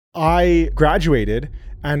I graduated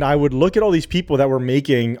and I would look at all these people that were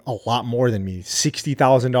making a lot more than me, $60,000,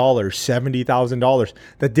 $70,000,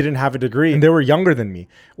 that didn't have a degree and they were younger than me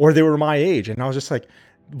or they were my age. And I was just like,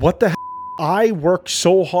 what the hell? I worked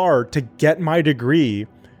so hard to get my degree.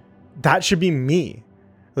 That should be me.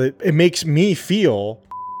 It makes me feel,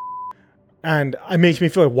 and it makes me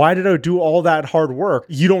feel like, why did I do all that hard work?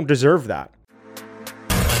 You don't deserve that.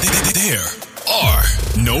 There are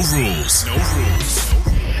no rules. No rules.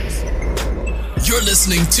 You're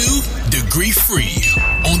listening to Degree Free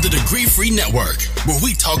on the Degree Free Network, where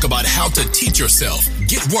we talk about how to teach yourself,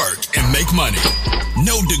 get work, and make money.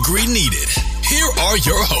 No degree needed. Here are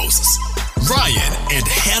your hosts, Ryan and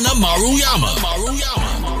Hannah Maruyama.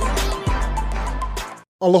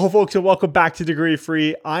 Aloha folks, and welcome back to Degree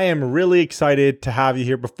Free. I am really excited to have you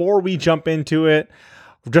here. Before we jump into it,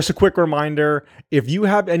 just a quick reminder, if you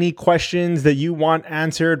have any questions that you want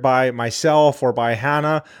answered by myself or by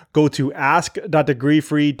Hannah, go to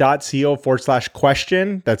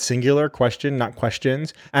ask.degreefree.co/question. That's singular, question, not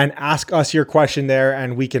questions. And ask us your question there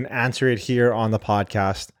and we can answer it here on the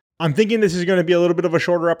podcast. I'm thinking this is going to be a little bit of a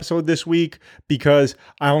shorter episode this week because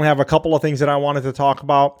I only have a couple of things that I wanted to talk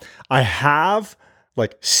about. I have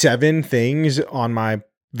like 7 things on my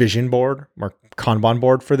vision board or Kanban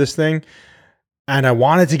board for this thing. And I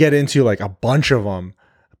wanted to get into like a bunch of them,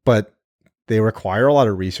 but they require a lot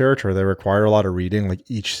of research or they require a lot of reading, like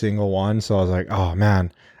each single one. So I was like, oh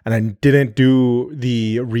man. And I didn't do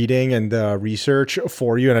the reading and the research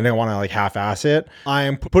for you. And I didn't want to like half-ass it. I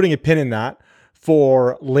am putting a pin in that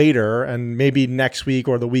for later, and maybe next week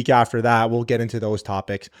or the week after that, we'll get into those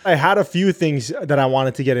topics. I had a few things that I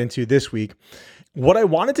wanted to get into this week. What I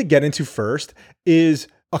wanted to get into first is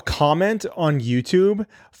a comment on YouTube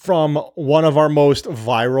from one of our most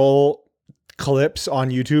viral clips on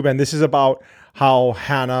YouTube. And this is about how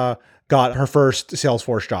Hannah got her first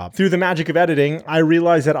Salesforce job. Through the magic of editing, I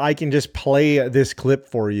realized that I can just play this clip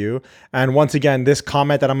for you. And once again, this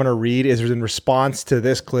comment that I'm going to read is in response to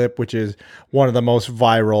this clip, which is one of the most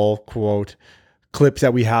viral quote clips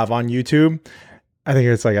that we have on YouTube. I think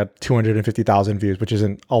it's like at 250,000 views, which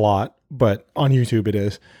isn't a lot, but on YouTube it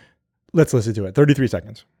is. Let's listen to it. 33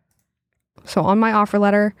 seconds. So on my offer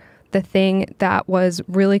letter, the thing that was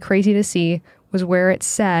really crazy to see was where it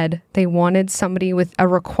said they wanted somebody with a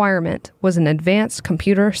requirement was an advanced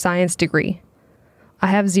computer science degree. I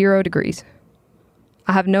have 0 degrees.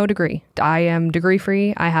 I have no degree. I am degree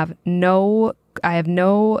free. I have no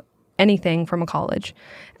anything from a college.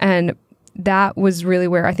 And that was really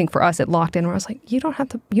where I think for us it locked in, where I was like, you don't have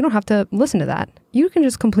to listen to that. You can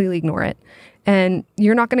just completely ignore it. And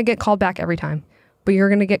you're not going to get called back every time, but you're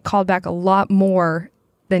going to get called back a lot more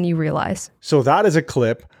than you realize. So that is a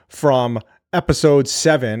clip from episode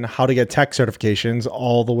 7, how to get tech certifications,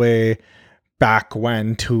 all the way back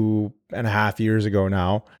when, 2.5 years ago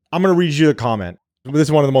now. I'm going to read you the comment. This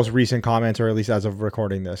is one of the most recent comments, or at least as of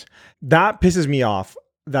recording this. That pisses me off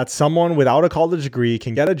that someone without a college degree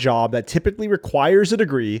can get a job that typically requires a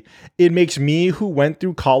degree. It makes me, who went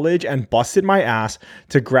through college and busted my ass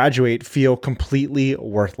to graduate, feel completely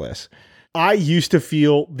worthless. I used to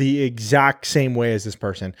feel the exact same way as this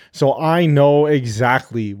person. So I know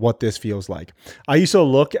exactly what this feels like. I used to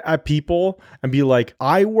look at people and be like,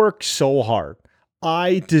 I work so hard.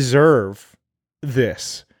 I deserve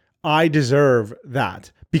this. I deserve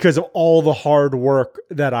that because of all the hard work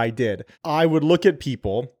that I did. I would look at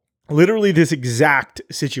people, literally this exact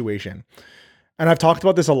situation. And I've talked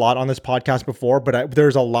about this a lot on this podcast before, but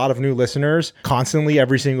there's a lot of new listeners constantly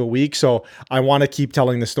every single week. So I want to keep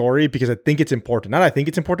telling the story because I think it's important. Not I think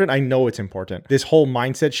it's important, I know it's important. This whole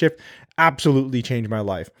mindset shift absolutely changed my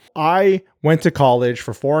life. I went to college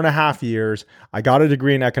for 4.5 years. I got a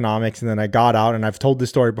degree in economics and then I got out, and I've told this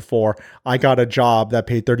story before. I got a job that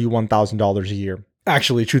paid $31,000 a year.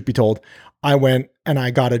 Actually, truth be told, I went and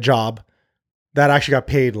I got a job that actually got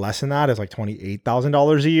paid less than that. It's like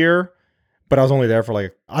 $28,000 a year. But I was only there for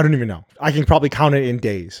like, I don't even know. I can probably count it in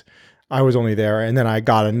days. I was only there. And then I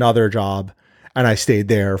got another job and I stayed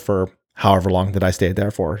there for however long that I stayed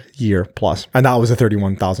there for, a year plus. And that was a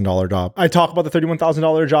 $31,000 job. I talk about the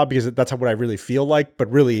 $31,000 job because that's what I really feel like.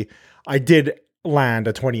 But really, I did land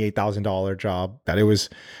a $28,000 job that it was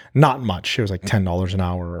not much. It was like $10 an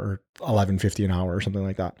hour or $11.50 an hour or something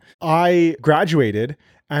like that. I graduated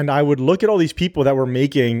and I would look at all these people that were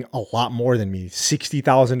making a lot more than me, $60,000,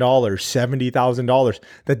 $70,000,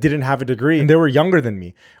 that didn't have a degree and they were younger than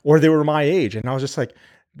me or they were my age. And I was just like,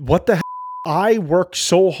 what the hell? I worked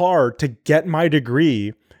so hard to get my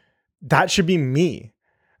degree. That should be me.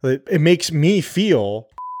 It makes me feel,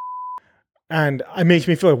 and it makes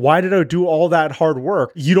me feel like, why did I do all that hard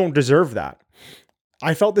work? You don't deserve that.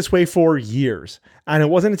 I felt this way for years. And it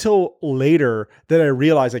wasn't until later that I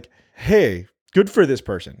realized, like, hey, good for this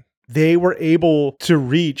person. They were able to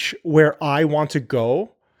reach where I want to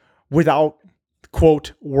go without,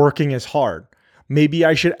 quote, working as hard. Maybe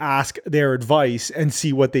I should ask their advice and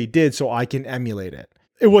see what they did so I can emulate it.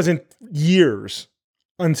 It wasn't years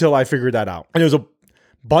until I figured that out. And there was a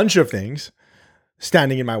bunch of things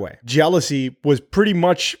standing in my way. Jealousy was pretty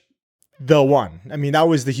much the one. I mean, that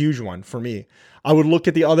was the huge one for me. I would look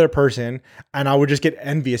at the other person and I would just get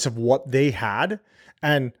envious of what they had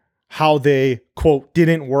and how they, quote,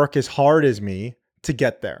 didn't work as hard as me to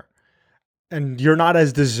get there. And you're not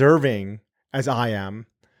as deserving as I am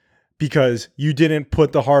because you didn't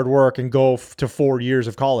put the hard work and go to 4 years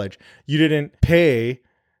of college. You didn't pay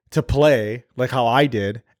to play like how I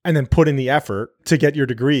did and then put in the effort to get your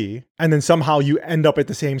degree. And then somehow you end up at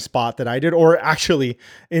the same spot that I did, or actually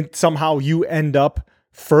somehow you end up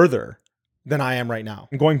further than I am right now.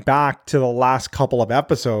 I'm going back to the last couple of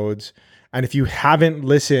episodes. And if you haven't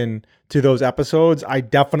listened to those episodes, I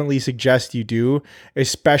definitely suggest you do,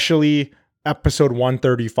 especially episode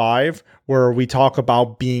 135, where we talk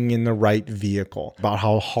about being in the right vehicle, about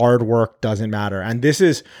how hard work doesn't matter. And this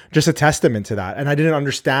is just a testament to that. And I didn't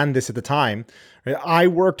understand this at the time. I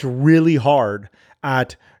worked really hard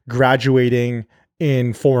at graduating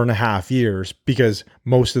in 4.5 years because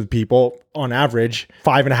most of the people on average,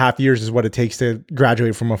 5.5 years is what it takes to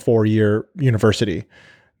graduate from a 4-year university.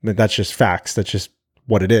 That's just facts. That's just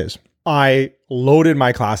what it is. I loaded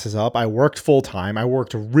my classes up. I worked full time. I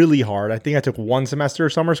worked really hard. I think I took 1 semester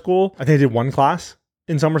of summer school. I think I did 1 class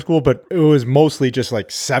in summer school, but it was mostly just like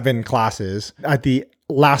 7 classes. At the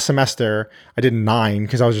last semester, I did 9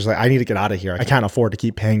 because I was just like, I need to get out of here. I can't afford to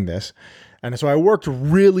keep paying this. And so I worked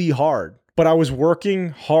really hard, but I was working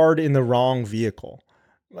hard in the wrong vehicle.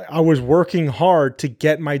 I was working hard to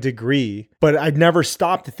get my degree, but I'd never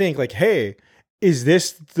stopped to think like, hey, is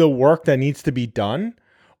this the work that needs to be done?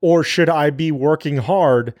 Or should I be working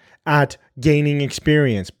hard at gaining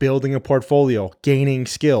experience, building a portfolio, gaining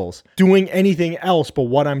skills, doing anything else but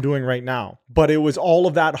what I'm doing right now? But it was all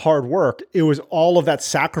of that hard work. It was all of that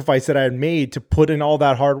sacrifice that I had made to put in all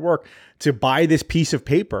that hard work to buy this piece of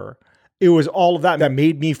paper. It was all of that that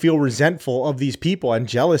made me feel resentful of these people and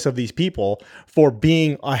jealous of these people for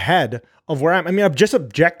being ahead of where I mean, just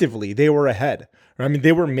objectively, they were ahead. I mean,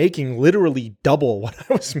 they were making literally double what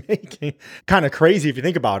I was making. Kind of crazy if you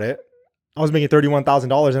think about it. I was making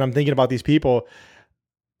 $31,000 and I'm thinking about these people.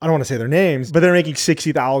 I don't want to say their names, but they're making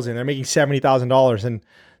 $60,000. They're making $70,000. And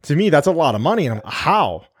to me, that's a lot of money. And I'm like,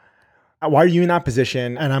 how? Why are you in that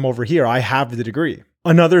position? And I'm over here. I have the degree.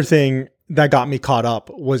 Another thing that got me caught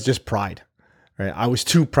up was just pride. Right? I was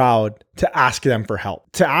too proud to ask them for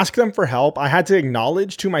help. To ask them for help, I had to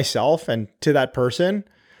acknowledge to myself and to that person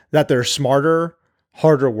that they're smarter,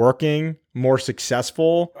 harder working, more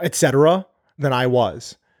successful, etc. than I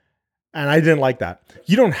was. And I didn't like that.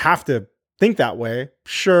 You don't have to think that way.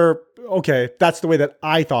 Sure, okay, that's the way that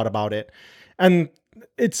I thought about it. And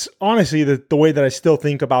it's honestly the way that I still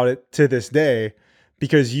think about it to this day,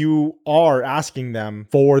 because you are asking them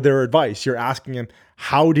for their advice. You're asking them,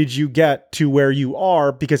 how did you get to where you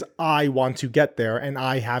are? Because I want to get there and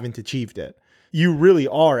I haven't achieved it. You really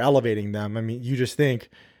are elevating them. I mean, you just think,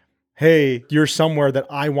 hey, you're somewhere that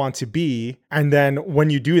I want to be. And then when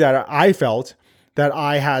you do that, I felt that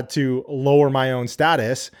I had to lower my own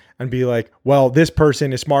status and be like, well, this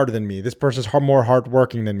person is smarter than me. This person's more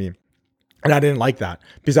hardworking than me. And I didn't like that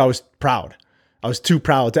because I was proud. I was too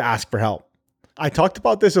proud to ask for help. I talked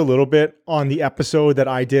about this a little bit on the episode that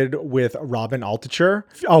I did with Robin Altucher.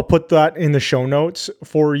 I'll put that in the show notes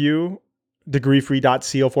for you,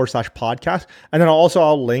 degreefree.co/podcast. And then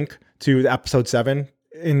I'll link to the episode 7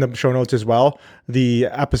 in the show notes as well, the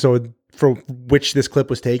episode for which this clip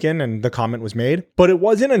was taken and the comment was made. But it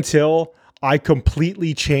wasn't until I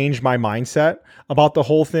completely changed my mindset about the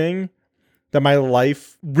whole thing that my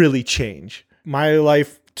life really changed. My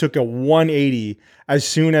life took a 180 as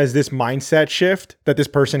soon as this mindset shift that this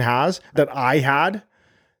person has, that I had,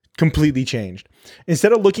 completely changed.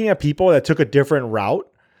 Instead of looking at people that took a different route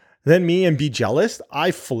than me and be jealous,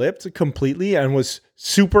 I flipped completely and was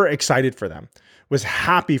super excited for them, was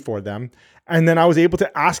happy for them. And then I was able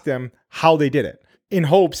to ask them how they did it in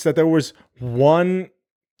hopes that there was one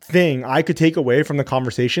thing I could take away from the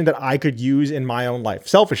conversation that I could use in my own life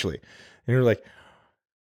selfishly. And you're like,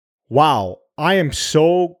 wow, I am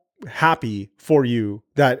so happy for you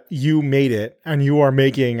that you made it and you are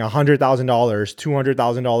making $100,000,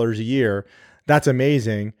 $200,000 a year. That's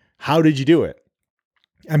amazing. How did you do it?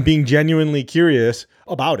 And being genuinely curious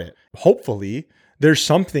about it. Hopefully, there's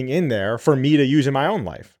something in there for me to use in my own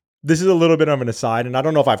life. This is a little bit of an aside, and I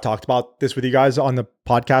don't know if I've talked about this with you guys on the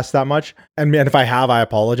podcast that much. And if I have, I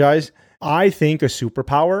apologize. I think a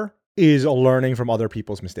superpower is learning from other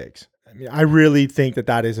people's mistakes. I mean, I really think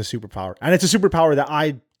that is a superpower. And it's a superpower that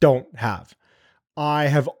I don't have. I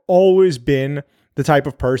have always been the type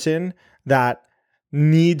of person that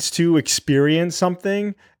needs to experience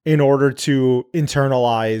something in order to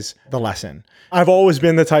internalize the lesson. I've always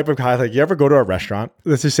been the type of guy, like, you ever go to a restaurant,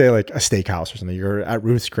 let's just say like a steakhouse or something, you're at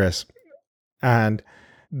Ruth's Chris, and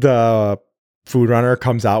the food runner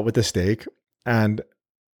comes out with the steak and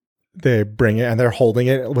they bring it and they're holding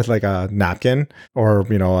it with like a napkin or,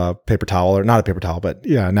 a paper towel, or not a paper towel, but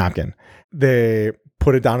a napkin. They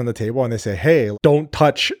put it down on the table and they say, hey, don't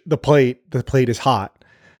touch the plate. The plate is hot.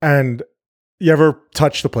 And you ever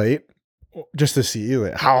touch the plate just to see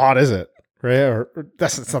like, how hot is it? Right? Or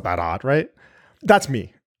it's not that hot, right? That's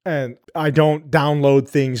me. And I don't download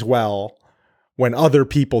things well when other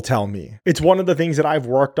people tell me. It's one of the things that I've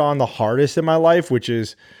worked on the hardest in my life, which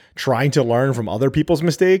is trying to learn from other people's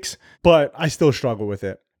mistakes, but I still struggle with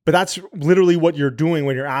it. But that's literally what you're doing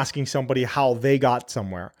when you're asking somebody how they got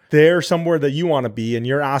somewhere. They're somewhere that you want to be, and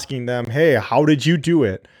you're asking them, hey, how did you do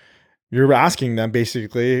it? You're asking them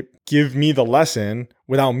basically, give me the lesson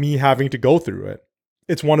without me having to go through it.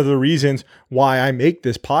 It's one of the reasons why I make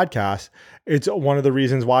this podcast. It's one of the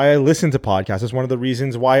reasons why I listen to podcasts. It's one of the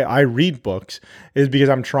reasons why I read books, is because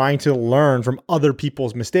I'm trying to learn from other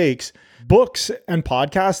people's mistakes. Books and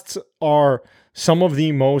podcasts are some of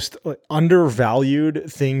the most undervalued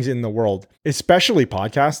things in the world, especially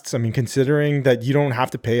podcasts. I mean, considering that you don't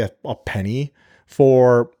have to pay a penny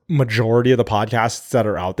for majority of the podcasts that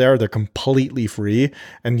are out there, they're completely free,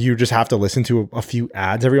 and you just have to listen to a few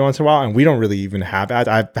ads every once in a while. And we don't really even have ads.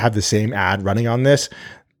 I have the same ad running on this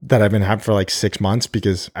that I've been having for like 6 months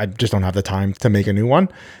because I just don't have the time to make a new one.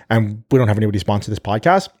 And we don't have anybody sponsor this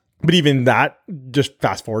podcast. But even that, just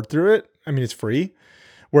fast forward through it. I mean, it's free.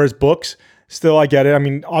 Whereas books, still, I get it. I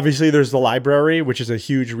mean, obviously there's the library, which is a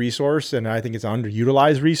huge resource, and I think it's an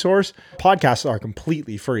underutilized resource. Podcasts are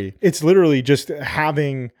completely free. It's literally just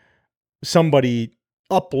having somebody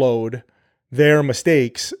upload their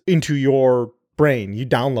mistakes into your brain. You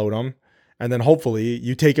download them, and then hopefully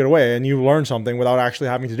you take it away and you learn something without actually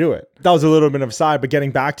having to do it. That was a little bit of a side, but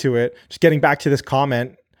getting back to it, just getting back to this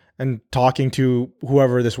comment and talking to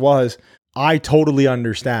whoever this was, I totally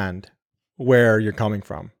understand where you're coming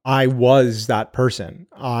from. I was that person.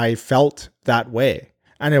 I felt that way.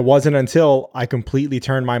 And it wasn't until I completely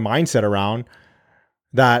turned my mindset around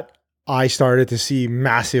that I started to see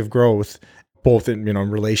massive growth, both in,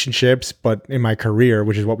 relationships, but in my career,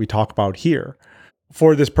 which is what we talk about here.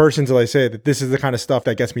 For this person to say that this is the kind of stuff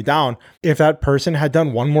that gets me down, if that person had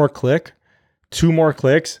done one more click, 2 more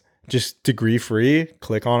clicks, just degree free,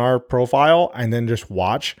 click on our profile and then just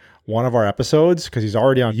watch one of our episodes, because he's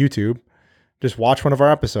already on YouTube. Just watch one of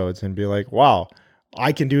our episodes and be like, wow,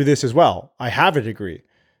 I can do this as well. I have a degree.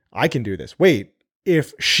 I can do this. Wait,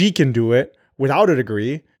 if she can do it without a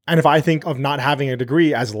degree, and if I think of not having a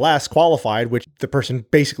degree as less qualified, which the person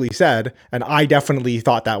basically said, and I definitely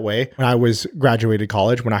thought that way when I was graduated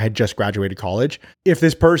college, when I had just graduated college, if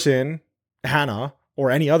this person, Hannah,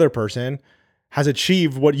 or any other person has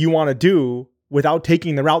achieved what you want to do without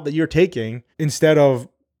taking the route that you're taking, instead of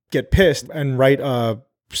get pissed and write a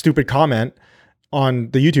stupid comment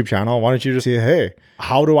on the YouTube channel, why don't you just say, hey,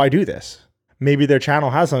 how do I do this? Maybe their channel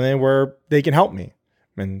has something where they can help me.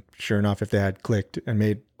 And sure enough, if they had clicked and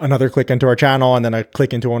made another click into our channel and then a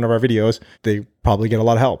click into one of our videos, they probably get a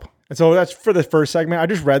lot of help. And so that's for the first segment. I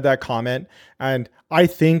just read that comment and I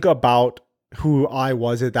think about who I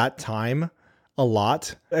was at that time a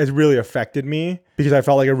lot. It really affected me because I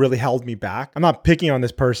felt like it really held me back. I'm not picking on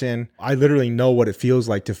this person. I literally know what it feels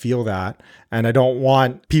like to feel that. And I don't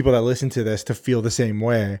want people that listen to this to feel the same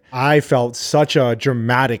way. I felt such a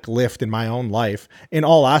dramatic lift in my own life, in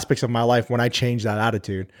all aspects of my life, when I changed that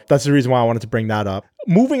attitude. That's the reason why I wanted to bring that up.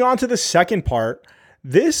 Moving on to the second part.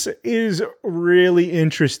 This is really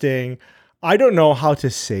interesting. I don't know how to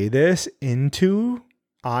say this. Intoo.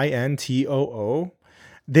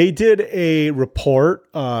 They did a report,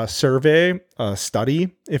 a survey, a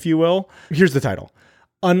study, if you will. Here's the title: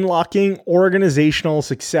 Unlocking Organizational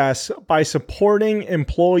Success by Supporting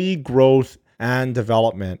Employee Growth and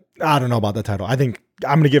Development. I don't know about the title. I think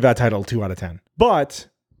I'm going to give that title 2 out of 10. But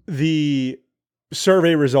the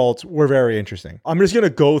survey results were very interesting. I'm just going to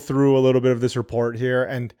go through a little bit of this report here.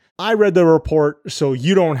 And I read the report, so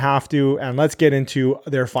you don't have to. And let's get into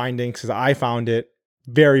their findings, because I found it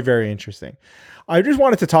very, very interesting. I just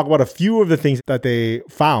wanted to talk about a few of the things that they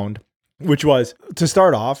found, which was, to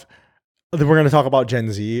start off, we're going to talk about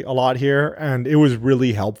Gen Z a lot here, and it was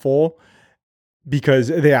really helpful because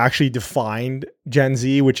they actually defined Gen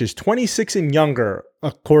Z, which is 26 and younger,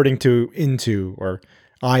 according to Into, or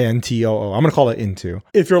INTOO. I'm going to call it Into.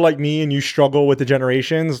 If you're like me and you struggle with the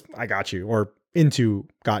generations, I got you, or Into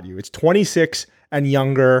got you. It's 26 and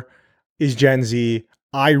younger is Gen Z.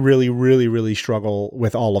 I really, really, really struggle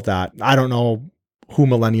with all of that. I don't know who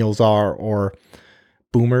millennials are or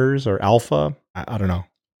boomers or alpha. I don't know.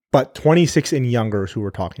 But 26 and younger is who we're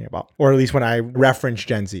talking about, or at least when I reference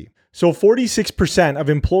Gen Z. So 46% of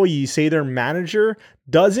employees say their manager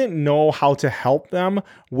doesn't know how to help them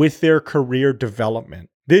with their career development.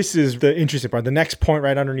 This is the interesting part. The next point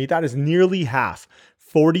right underneath that is nearly half.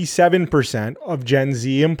 47% of Gen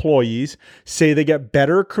Z employees say they get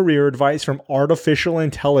better career advice from artificial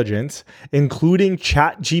intelligence, including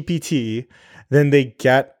ChatGPT, than they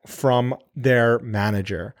get from their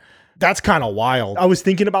manager. That's kind of wild. I was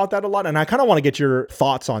thinking about that a lot, and I kind of want to get your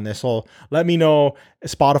thoughts on this. So let me know,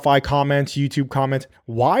 Spotify comments, YouTube comments.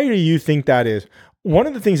 Why do you think that is? One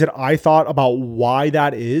of the things that I thought about why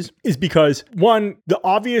that is because, one, the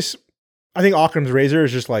obvious, I think Occam's razor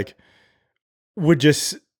is just like, would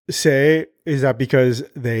just say, is that because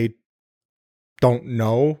they don't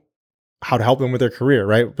know how to help them with their career,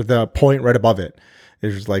 right? But the point right above it,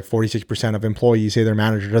 there's like 46% of employees say their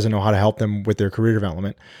manager doesn't know how to help them with their career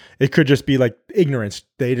development. It could just be like ignorance.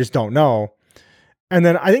 They just don't know. And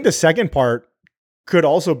then I think the second part could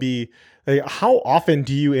also be like, how often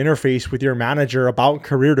do you interface with your manager about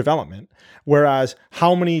career development? Whereas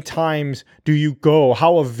how many times do you go,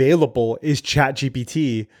 how available is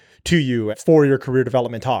ChatGPT to you for your career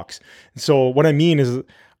development talks? So what I mean is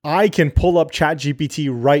I can pull up ChatGPT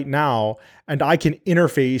right now and I can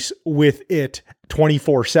interface with it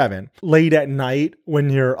 24/7. Late at night when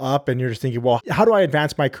you're up and you're just thinking, well, how do I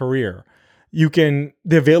advance my career? The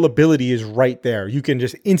availability is right there. You can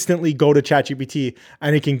just instantly go to ChatGPT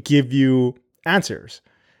and it can give you answers.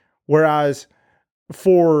 Whereas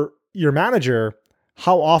for your manager,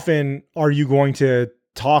 how often are you going to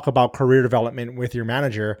talk about career development with your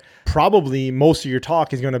manager? Probably most of your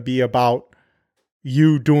talk is going to be about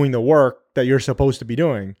you doing the work that you're supposed to be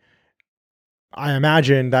doing. I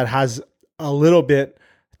imagine that has a little bit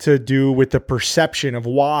to do with the perception of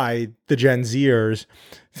why the Gen Zers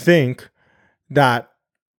think that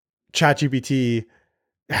ChatGPT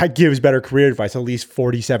gives better career advice. At least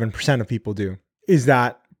 47% of people do. Is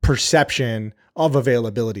that perception of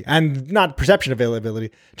availability, and not perception of availability,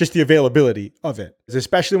 just the availability of it.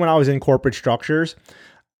 Especially when I was in corporate structures,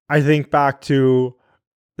 I think back to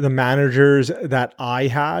the managers that I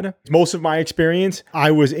had. Most of my experience, I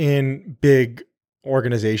was in big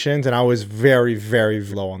organizations and I was very, very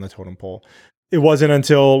low on the totem pole. It wasn't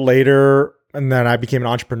until later, and then I became an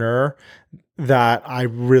entrepreneur, that I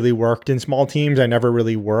really worked in small teams. I never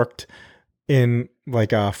really worked in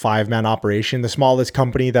like a 5-man operation. The smallest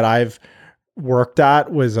company that I've worked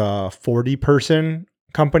at was a 40-person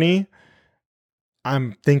company.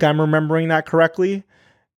 I think I'm remembering that correctly.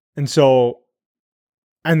 And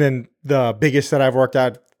then the biggest that I've worked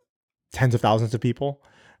at, tens of thousands of people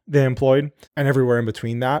they employed, and everywhere in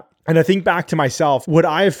between that. And I think back to myself, would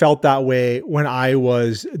I have felt that way when I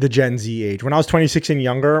was the Gen Z age? When I was 26 and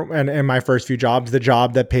younger, and in my first few jobs, the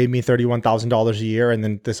job that paid me $31,000 a year, and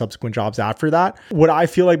then the subsequent jobs after that, would I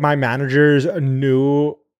feel like my managers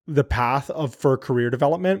knew the path for career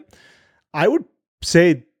development? I would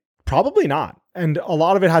say probably not. And a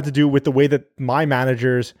lot of it had to do with the way that my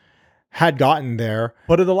managers had gotten there.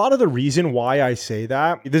 But a lot of the reason why I say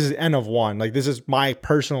that, this is N of one, like this is my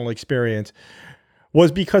personal experience,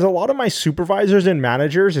 was because a lot of my supervisors and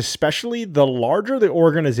managers, especially the larger the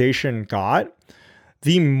organization got,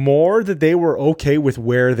 the more that they were okay with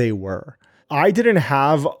where they were. I didn't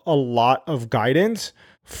have a lot of guidance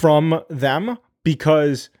from them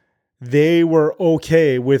because they were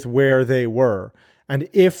okay with where they were. And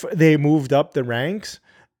if they moved up the ranks,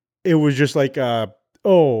 it was just like,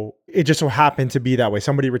 it just so happened to be that way.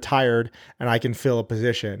 Somebody retired and I can fill a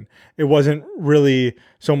position. It wasn't really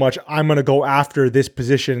so much, I'm going to go after this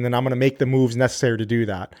position and then I'm going to make the moves necessary to do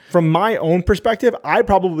that. From my own perspective, I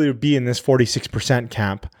probably would be in this 46%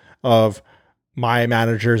 camp of my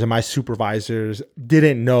managers and my supervisors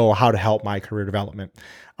didn't know how to help my career development.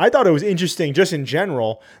 I thought it was interesting just in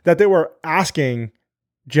general that they were asking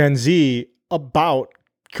Gen Z about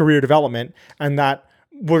career development, and that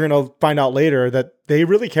we're going to find out later that they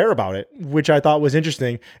really care about it, which I thought was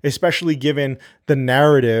interesting, especially given the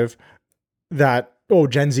narrative that,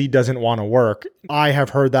 Gen Z doesn't want to work. I have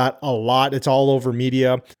heard that a lot. It's all over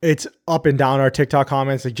media. It's up and down our TikTok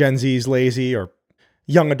comments, like Gen Z is lazy, or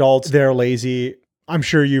young adults, they're lazy. I'm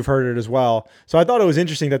sure you've heard it as well. So I thought it was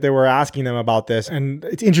interesting that they were asking them about this. And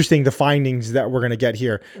it's interesting the findings that we're going to get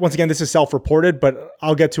here. Once again, this is self-reported, but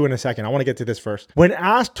I'll get to it in a second. I want to get to this first. When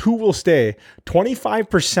asked who will stay,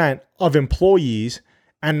 25% of employees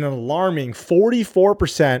and an alarming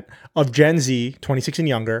 44% of Gen Z, 26 and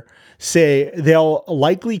younger, say they'll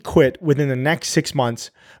likely quit within the next 6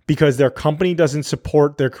 months because their company doesn't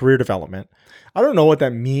support their career development. I don't know what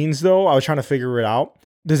that means though. I was trying to figure it out.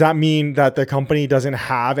 Does that mean that the company doesn't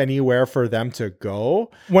have anywhere for them to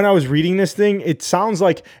go? When I was reading this thing, it sounds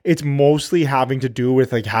like it's mostly having to do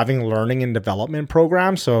with like having learning and development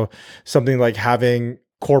programs. So something like having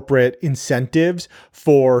corporate incentives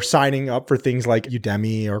for signing up for things like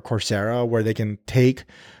Udemy or Coursera, where they can take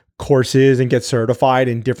courses and get certified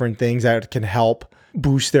in different things that can help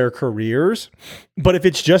boost their careers. But if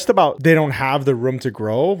it's just about they don't have the room to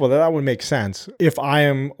grow, well, that would make sense. If I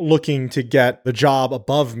am looking to get the job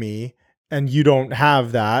above me and you don't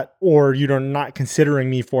have that, or you're not considering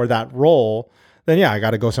me for that role, then yeah, I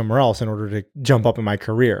got to go somewhere else in order to jump up in my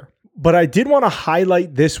career. But I did want to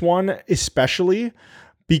highlight this one especially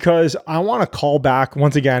because I want to call back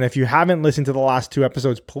once again. If you haven't listened to the last 2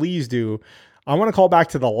 episodes, please do. I want to call back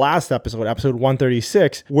to the last episode, episode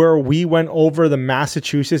 136, where we went over the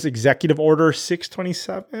Massachusetts Executive Order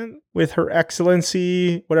 627 with Her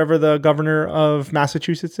Excellency, whatever the governor of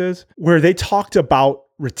Massachusetts is, where they talked about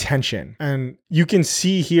retention. And you can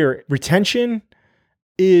see here, retention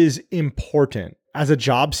is important. As a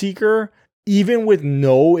job seeker, even with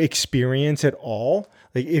no experience at all,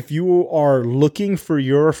 like if you are looking for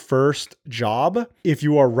your first job, if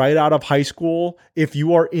you are right out of high school, if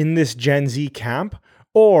you are in this Gen Z camp,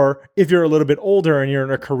 or if you're a little bit older and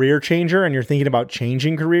you're a career changer and you're thinking about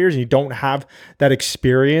changing careers and you don't have that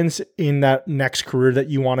experience in that next career that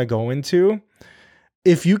you want to go into,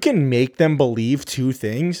 if you can make them believe 2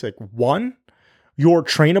 things, like 1, you're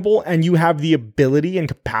trainable and you have the ability and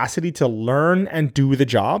capacity to learn and do the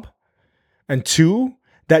job, and 2,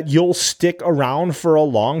 that you'll stick around for a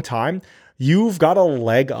long time, you've got a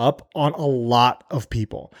leg up on a lot of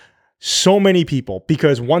people. So many people,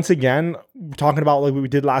 because once again, talking about like we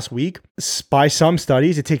did last week, by some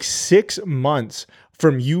studies, it takes 6 months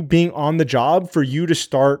from you being on the job for you to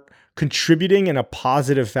start contributing in a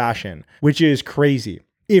positive fashion, which is crazy.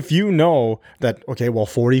 If you know that, okay, well,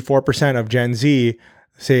 44% of Gen Z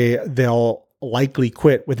say they'll likely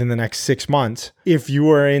quit within the next 6 months. If you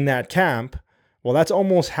are in that camp, well, that's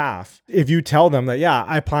almost half. If you tell them that, yeah,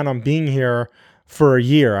 I plan on being here for a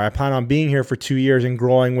year, I plan on being here for 2 years and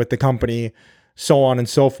growing with the company, so on and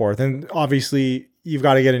so forth. And obviously, you've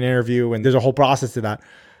got to get an interview and there's a whole process to that.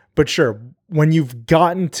 But sure, when you've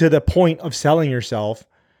gotten to the point of selling yourself,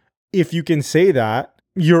 if you can say that,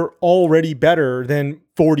 you're already better than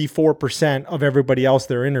 44% of everybody else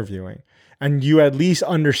they're interviewing. And you at least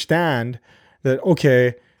understand that,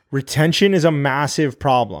 okay, retention is a massive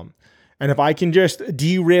problem. And if I can just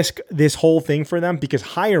de-risk this whole thing for them, because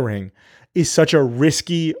hiring is such a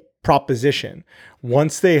risky proposition.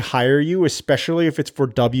 Once they hire you, especially if it's for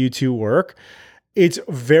W-2 work, it's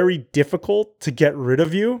very difficult to get rid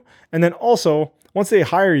of you. And then also, once they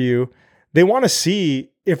hire you, they want to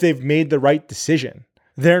see if they've made the right decision.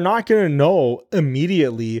 They're not going to know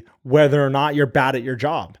immediately whether or not you're bad at your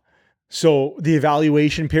job. So the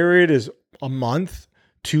evaluation period is a month,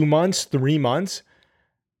 2 months, 3 months.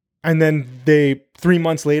 And then 3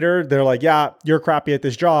 months later, they're like, yeah, you're crappy at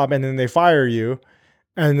this job. And then they fire you.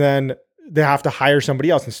 And then they have to hire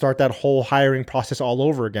somebody else and start that whole hiring process all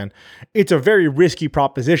over again. It's a very risky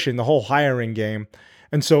proposition, the whole hiring game.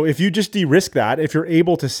 And so if you just de-risk that, if you're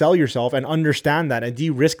able to sell yourself and understand that and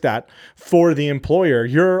de-risk that for the employer,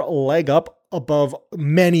 you're a leg up above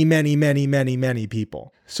many, many, many, many, many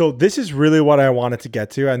people. So this is really what I wanted to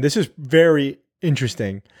get to. And this is very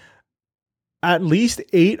interesting. At least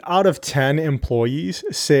 8 out of 10 employees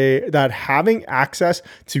say that having access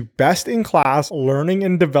to best-in-class learning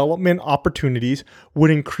and development opportunities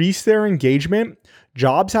would increase their engagement,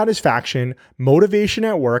 job satisfaction, motivation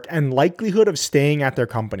at work, and likelihood of staying at their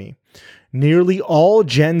company. Nearly all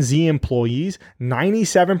Gen Z employees,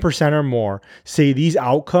 97% or more, say these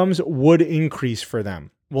outcomes would increase for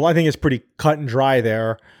them. Well, I think it's pretty cut and dry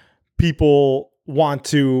there. People want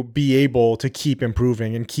to be able to keep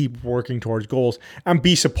improving and keep working towards goals and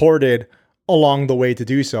be supported along the way to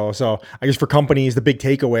do so. So I guess for companies, the big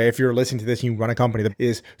takeaway, if you're listening to this and you run a company,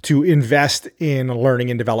 is to invest in learning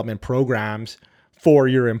and development programs for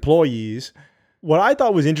your employees. What I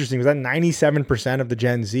thought was interesting was that 97% of the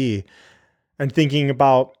Gen Z, and thinking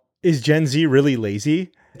about, is Gen Z really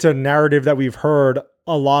lazy? It's a narrative that we've heard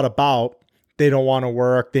a lot about. They don't want to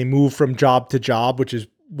work. They move from job to job, which is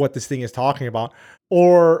what this thing is talking about?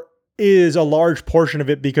 Or is a large portion of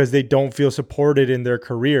it because they don't feel supported in their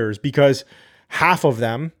careers? Because half of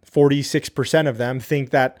them, 46% of them, think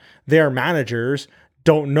that their managers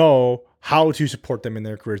don't know how to support them in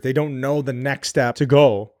their careers. They don't know the next step to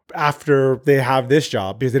go after they have this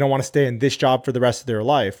job because they don't want to stay in this job for the rest of their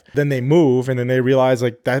life. Then they move and then they realize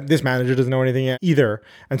like that this manager doesn't know anything either.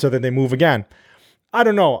 And so then they move again. I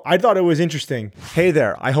don't know. I thought it was interesting. Hey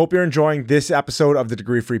there. I hope you're enjoying this episode of the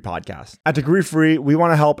Degree Free podcast. At Degree Free, we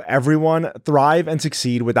want to help everyone thrive and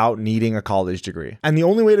succeed without needing a college degree. And the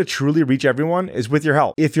only way to truly reach everyone is with your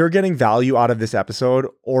help. If you're getting value out of this episode,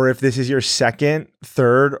 or if this is your second,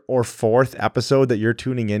 third, or fourth episode that you're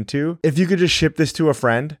tuning into, if you could just ship this to a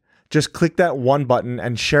friend, just click that one button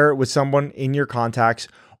and share it with someone in your contacts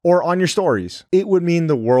or on your stories. It would mean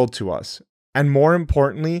the world to us. And more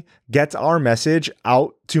importantly, gets our message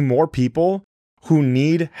out to more people who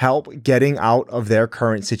need help getting out of their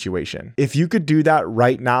current situation. If you could do that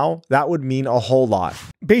right now, that would mean a whole lot.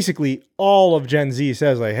 Basically, all of Gen Z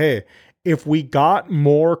says like, hey, if we got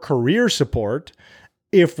more career support,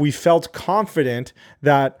 if we felt confident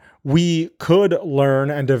that we could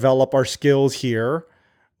learn and develop our skills here,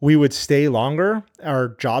 we would stay longer, our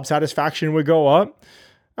job satisfaction would go up.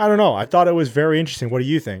 I don't know. I thought it was very interesting. What do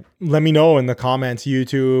you think? Let me know in the comments,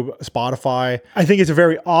 YouTube, Spotify. I think it's a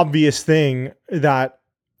very obvious thing that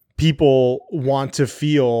people want to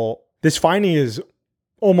feel. This finding is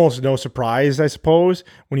almost no surprise, I suppose,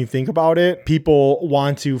 when you think about it. People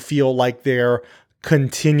want to feel like they're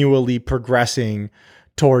continually progressing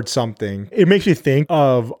towards something. It makes me think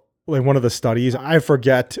of like one of the studies. I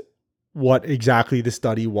forget what exactly the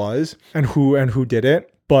study was and who did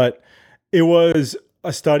it, but it was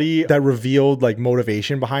a study that revealed like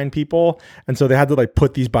motivation behind people. And so they had to like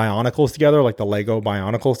put these Bionicles together, like the Lego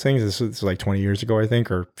Bionicles things. This was like 20 years ago, I think,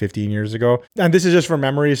 or 15 years ago. And this is just from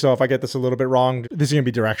memory. So if I get this a little bit wrong, this is going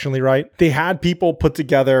to be directionally right. They had people put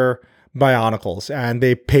together Bionicles and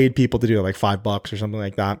they paid people to do it, like $5 or something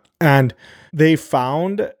like that. And they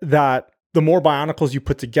found that the more Bionicles you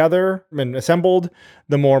put together and assembled,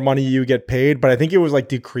 the more money you get paid. But I think it was like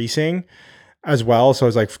decreasing as well. So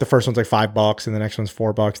it's like the first one's like $5 and the next one's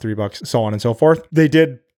 $4, $3, so on and so forth. They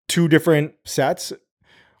did two different sets.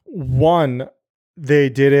 One, they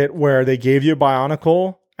did it where they gave you a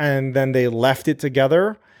Bionicle and then they left it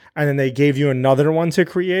together. And then they gave you another one to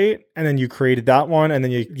create. And then you created that one. And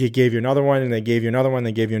then you gave you another one. And they gave you another one.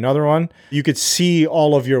 They gave you another one. You could see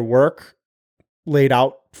all of your work laid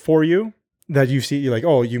out for you. That you see, you're like,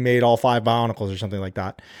 oh, you made all 5 Bionicles or something like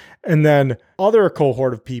that. And then other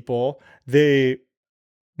cohort of people, they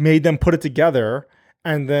made them put it together.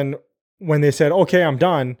 And then when they said, okay, I'm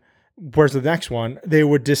done, where's the next one? They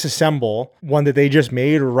would disassemble one that they just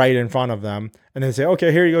made right in front of them. And then say,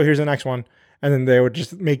 okay, here you go, here's the next one. And then they would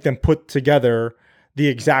just make them put together the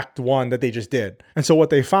exact one that they just did. And so what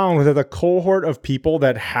they found was that the cohort of people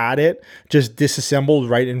that had it just disassembled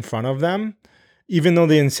right in front of them, even though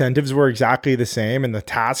the incentives were exactly the same and the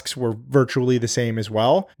tasks were virtually the same as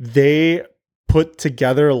well, they put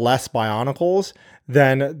together less Bionicles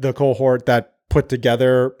than the cohort that put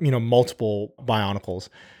together, multiple Bionicles.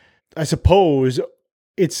 I suppose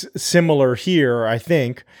it's similar here, I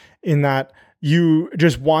think, in that you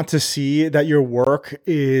just want to see that your work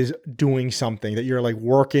is doing something, that you're like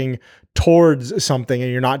working towards something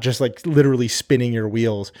and you're not just like literally spinning your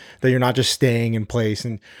wheels, that you're not just staying in place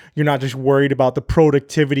and you're not just worried about the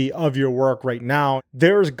productivity of your work right now.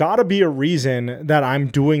 There's got to be a reason that I'm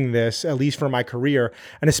doing this, at least for my career,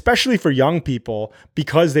 and especially for young people,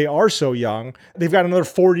 because they are so young, they've got another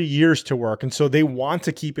 40 years to work. And so they want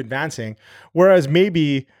to keep advancing. Whereas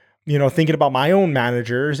maybe, thinking about my own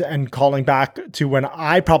managers and calling back to when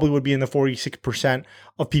I probably would be in the 46%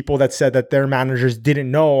 of people that said that their managers didn't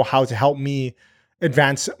know how to help me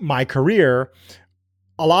advance my career.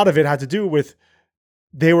 A lot of it had to do with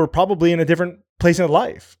they were probably in a different place in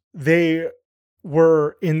life. They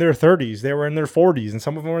were in their 30s, they were in their 40s, and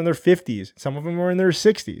some of them were in their 50s. Some of them were in their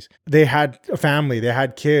 60s. They had a family, they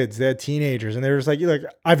had kids, they had teenagers, and they were just like,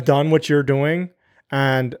 I've done what you're doing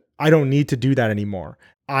and I don't need to do that anymore.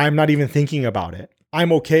 I'm not even thinking about it.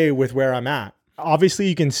 I'm okay with where I'm at. Obviously,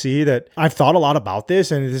 you can see that I've thought a lot about this,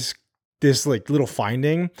 and this like little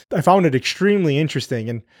finding, I found it extremely interesting,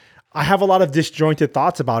 and I have a lot of disjointed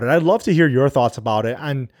thoughts about it. I'd love to hear your thoughts about it.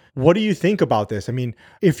 And what do you think about this? I mean,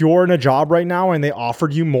 if you're in a job right now and they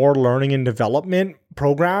offered you more learning and development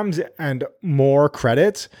programs and more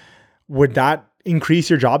credits, would that increase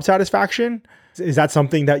your job satisfaction? Is that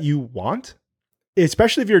something that you want?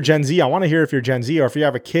 Especially if you're Gen Z, I want to hear if you're Gen Z or if you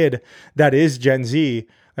have a kid that is Gen Z,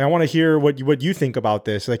 I want to hear what you think about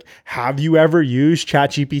this. Like, have you ever used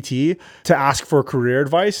ChatGPT to ask for career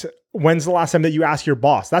advice? When's the last time that you asked your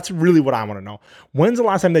boss? That's really what I want to know. When's the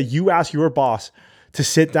last time that you asked your boss to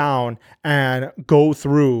sit down and go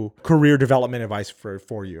through career development advice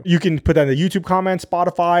for you? You can put that in the YouTube comments,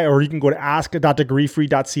 Spotify, or you can go to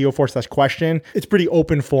ask.degreefree.co/question. It's pretty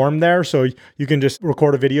open form there. So you can just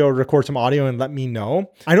record a video, record some audio and let me know.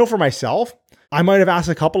 I know for myself, I might have asked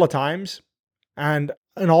a couple of times, and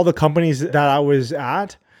in all the companies that I was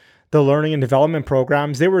at, the learning and development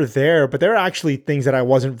programs, they were there, but they were actually things that I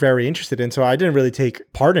wasn't very interested in. So I didn't really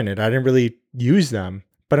take part in it. I didn't really use them.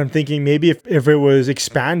 But I'm thinking maybe if it was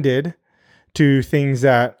expanded to things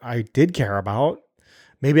that I did care about,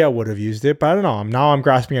 maybe I would have used it. But I don't know. Now I'm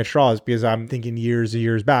grasping at straws because I'm thinking years and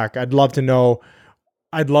years back. I'd love to know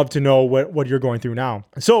what you're going through now.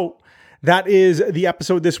 So that is the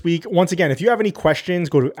episode this week. Once again, if you have any questions,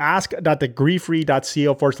 go to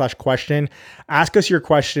ask.degreefree.co/question. Ask us your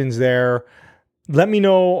questions there. Let me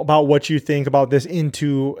know about what you think about this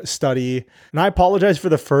Into study. And I apologize for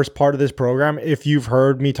the first part of this program. If you've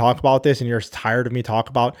heard me talk about this and you're tired of me talk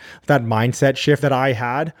about that mindset shift that I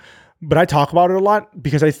had, but I talk about it a lot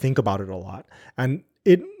because I think about it a lot. And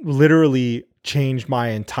it literally changed my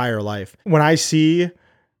entire life. When I see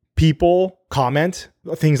people comment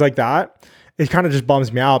things like that, it kind of just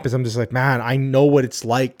bums me out because I'm just like, man, I know what it's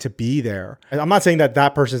like to be there. And I'm not saying that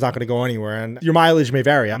person's not going to go anywhere, and your mileage may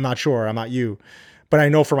vary. I'm not sure. I'm not you. But I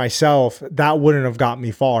know for myself, that wouldn't have got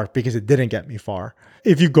me far because it didn't get me far.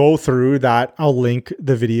 If you go through that, I'll link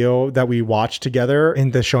the video that we watched together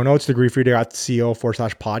in the show notes,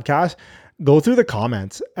 degreefree.co/podcast. Go through the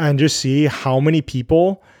comments and just see how many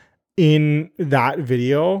people in that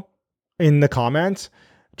video, in the comments,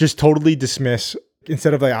 just totally dismiss,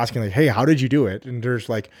 instead of like asking like, hey, how did you do it? And there's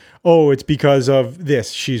like, oh, it's because of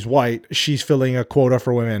this. She's white. She's filling a quota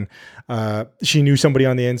for women. She knew somebody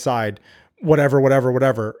on the inside, whatever.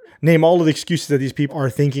 Name all of the excuses that these people are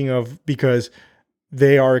thinking of because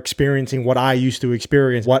they are experiencing what I used to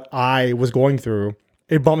experience, what I was going through.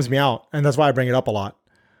 It bums me out. And that's why I bring it up a lot.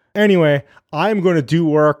 Anyway, I'm going to do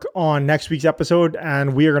work on next week's episode,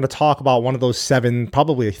 and we are going to talk about one of those 7,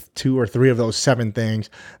 probably 2 or 3 of those 7 things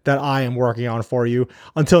that I am working on for you.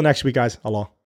 Until next week, guys. Aloha.